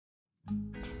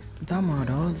The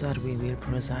model that we will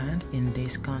present in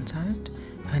this content,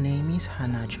 her name is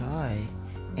Hannah Joy,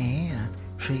 and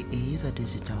she is a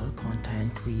digital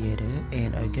content creator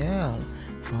and a girl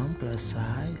from plus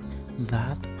size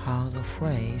that has a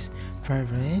phrase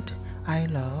favorite, I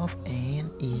love,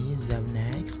 and is up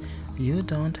next. You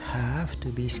don't have to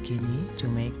be skinny to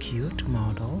make cute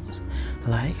models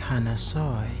like Hannah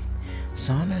Joy.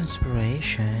 Some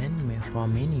inspiration for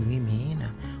many women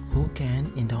who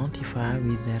can identify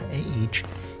with their age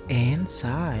and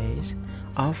size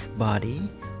of body.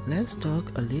 Let's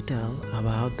talk a little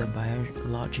about the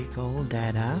biological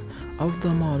data of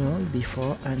the model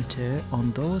before enter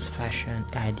on those fashion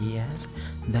ideas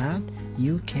that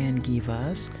you can give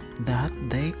us, that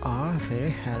they are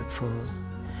very helpful.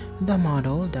 The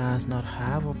model does not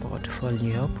have a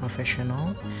portfolio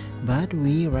professional, but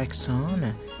we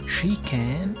reckon she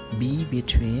can be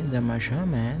between the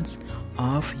measurements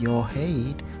of your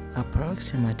height,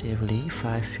 approximately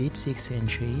 5 feet 6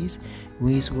 inches,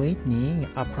 with weighing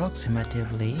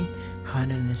approximately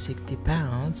 160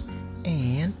 pounds,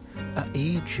 and a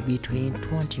age between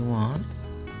 21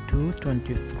 to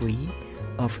 23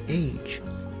 of age.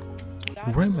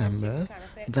 Remember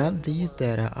that these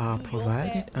data are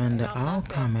provided under our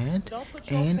comment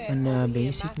and under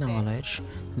basic knowledge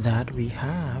that we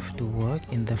have to work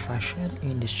in the fashion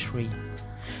industry.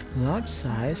 Large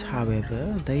size,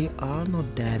 however, they are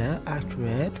not data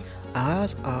accurate,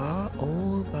 as are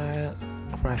all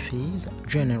biographies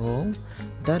general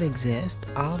that exist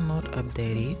are not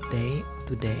updated day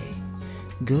to day.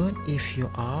 Good if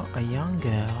you are a young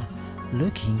girl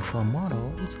looking for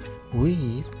models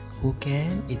with who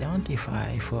can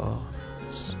identify for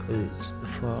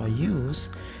use.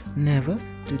 Never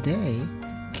today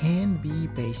can be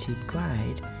basic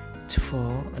guide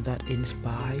for that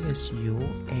inspires you,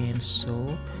 and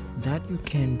so that you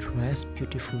can dress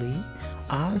beautifully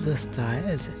as the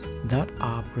styles that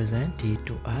are presented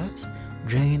to us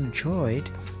enjoyed.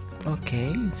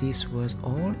 Okay, this was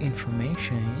all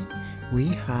information we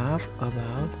have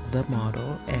about the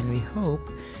model, and we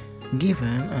hope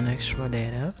given an extra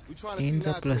data in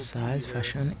the plus size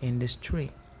fashion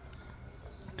industry.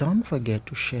 Don't forget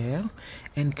to share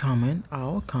and comment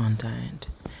our content.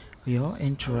 Your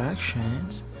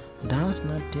interactions does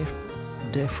not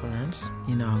difference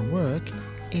in our work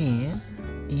and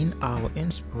in our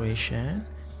inspiration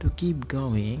to keep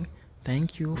going.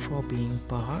 Thank you for being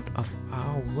part of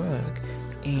our work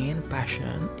and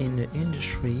passion in the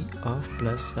industry of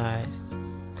plus size.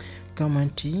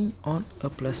 Commenting on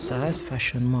a plus size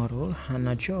fashion model,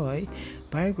 Hannah Joy,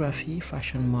 biography,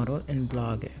 fashion model and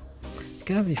blogger.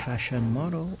 Curvy fashion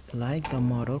model like the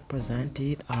model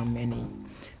presented are many,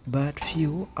 but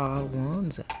few are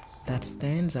ones that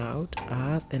stands out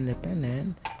as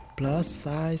independent plus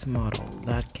size model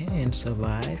that can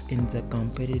survive in the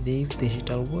competitive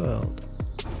digital world.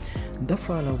 The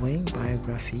following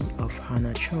biography of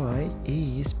Hannah Joy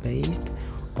is based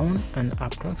on an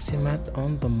approximate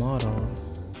on the model.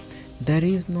 There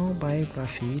is no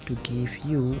biography to give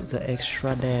you the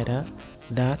extra data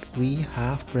that we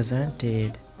have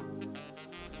presented.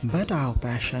 But our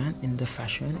passion in the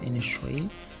fashion industry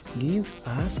gives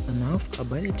us enough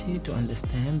ability to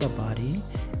understand the body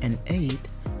and aid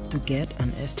to get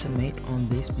an estimate on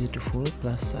this beautiful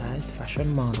plus size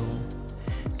fashion model.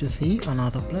 To see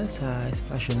another plus size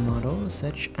fashion model,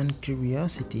 such and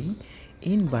curiosity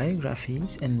in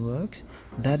biographies and works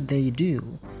that they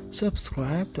do,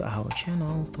 subscribe to our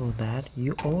channel so that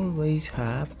you always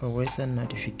have a recent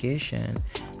notification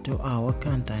to our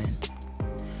content.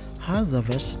 Has the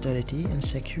versatility and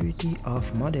security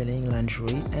of modeling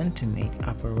lingerie, intimate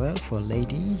apparel for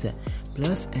ladies,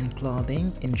 plus and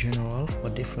clothing in general for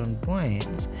different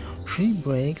brands. She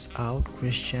breaks out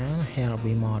Christian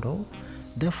Herby model,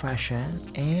 the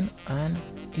fashion and an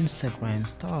Instagram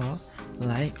star,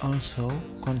 like also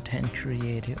content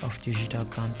creator of digital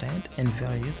content and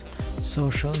various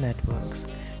social networks.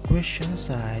 Christian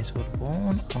Size was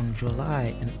born on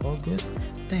July and August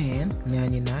 10,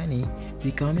 1990,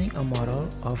 becoming a model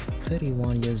of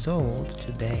 31 years old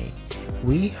today.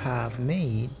 We have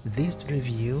made this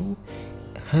review.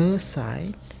 Her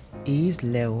site is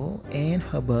Leo and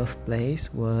her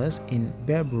birthplace was in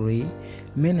Berbury,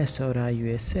 Minnesota,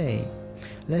 USA.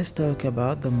 Let's talk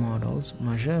about the model's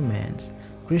measurements.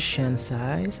 Christian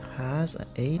Size has a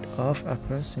height of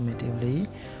approximately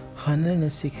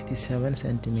 167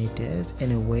 centimeters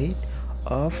and a weight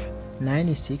of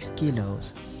 96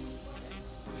 kilos.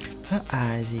 Her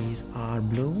eyes are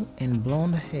blue and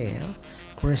blonde hair.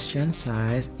 Christian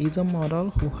Size is a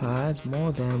model who has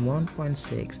more than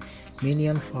 1.6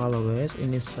 million followers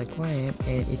in Instagram,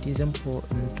 and it is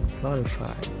important to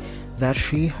clarify that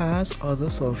she has other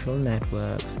social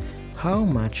networks. How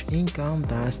much income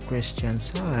does Christian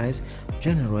Size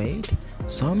generate?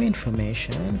 Some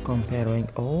information comparing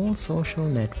all social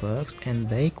networks and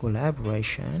their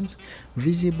collaborations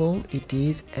visible. It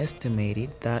is estimated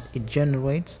that it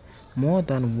generates more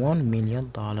than $1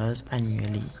 million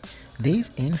annually.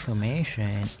 This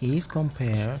information is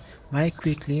compared by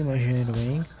quickly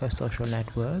measuring her social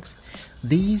networks.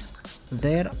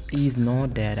 There is no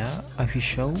data,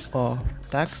 official or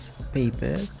tax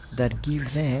paper, that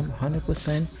give them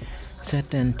 100%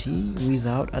 certainty.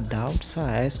 Without a doubt,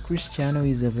 Size Cristiano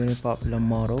is a very popular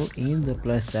model in the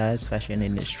plus-size fashion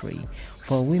industry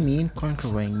for women,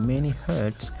 conquering many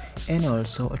hearts and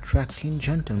also attracting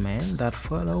gentlemen that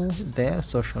follow their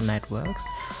social networks.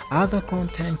 Other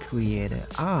content creator,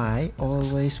 I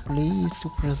always pleased to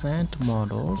present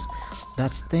models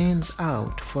that stands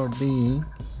out for being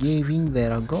giving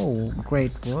their goal,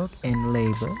 great work and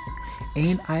labor,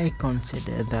 and I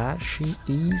consider that she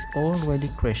is already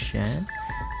Christian,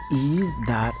 is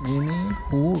that women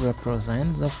who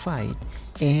represent the fight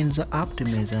and the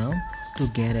optimism to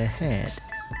get ahead.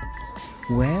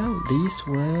 Well, this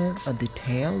was a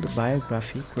detailed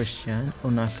biography. Christian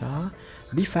Onaka,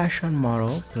 the fashion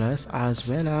model plus as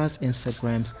well as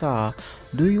Instagram star.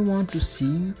 Do you want to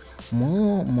see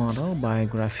more model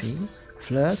biography,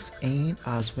 flags, and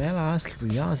as well as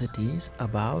curiosities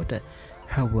about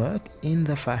her work in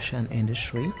the fashion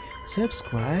industry?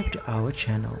 Subscribe to our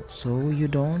channel so you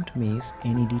don't miss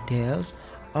any details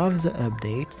of the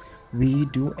updates we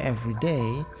do every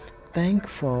day.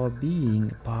 Thanks for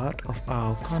being part of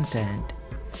our content.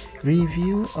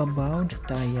 Review about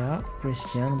Taya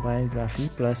Christian biography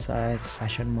plus size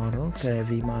fashion model,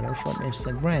 curvy model from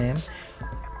Instagram.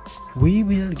 We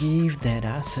will give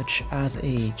data such as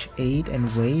age,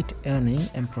 and weight, earning,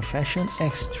 and profession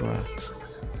extra.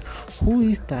 Who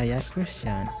is Taya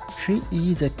Christian? She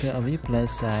is a curvy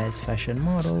plus-size fashion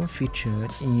model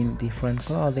featured in different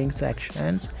clothing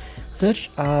sections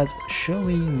such as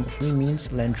showing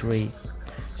women's lingerie,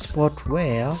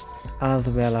 sportswear, as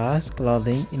well as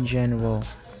clothing in general.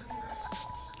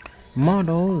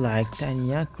 Model like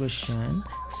Tanya Christian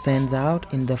stands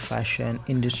out in the fashion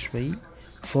industry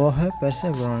for her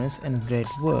perseverance and great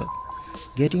work,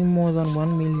 getting more than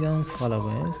 1 million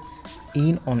followers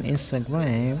on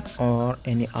Instagram or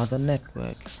any other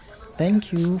network.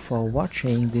 Thank you for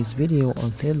watching this video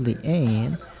until the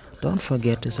end. Don't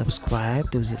forget to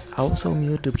subscribe to this awesome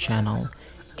YouTube channel,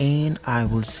 and I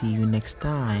will see you next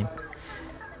time.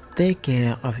 Take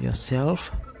care of yourself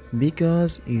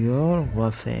because you're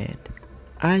worth it.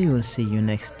 I will see you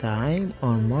next time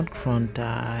on Mod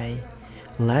Frontai.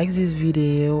 Like this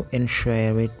video and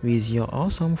share it with your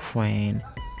awesome friend,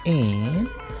 and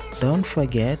don't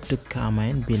forget to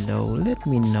comment below. Let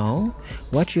me know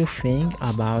what you think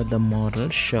about the model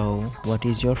show. What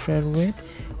is your favorite?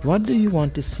 What do you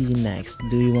want to see next?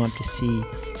 Do you want to see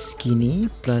skinny,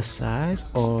 plus size,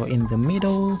 or in the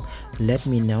middle? Let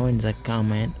me know in the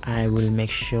comment. I will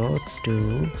make sure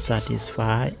to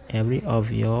satisfy every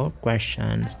of your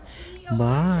questions.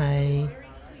 Bye.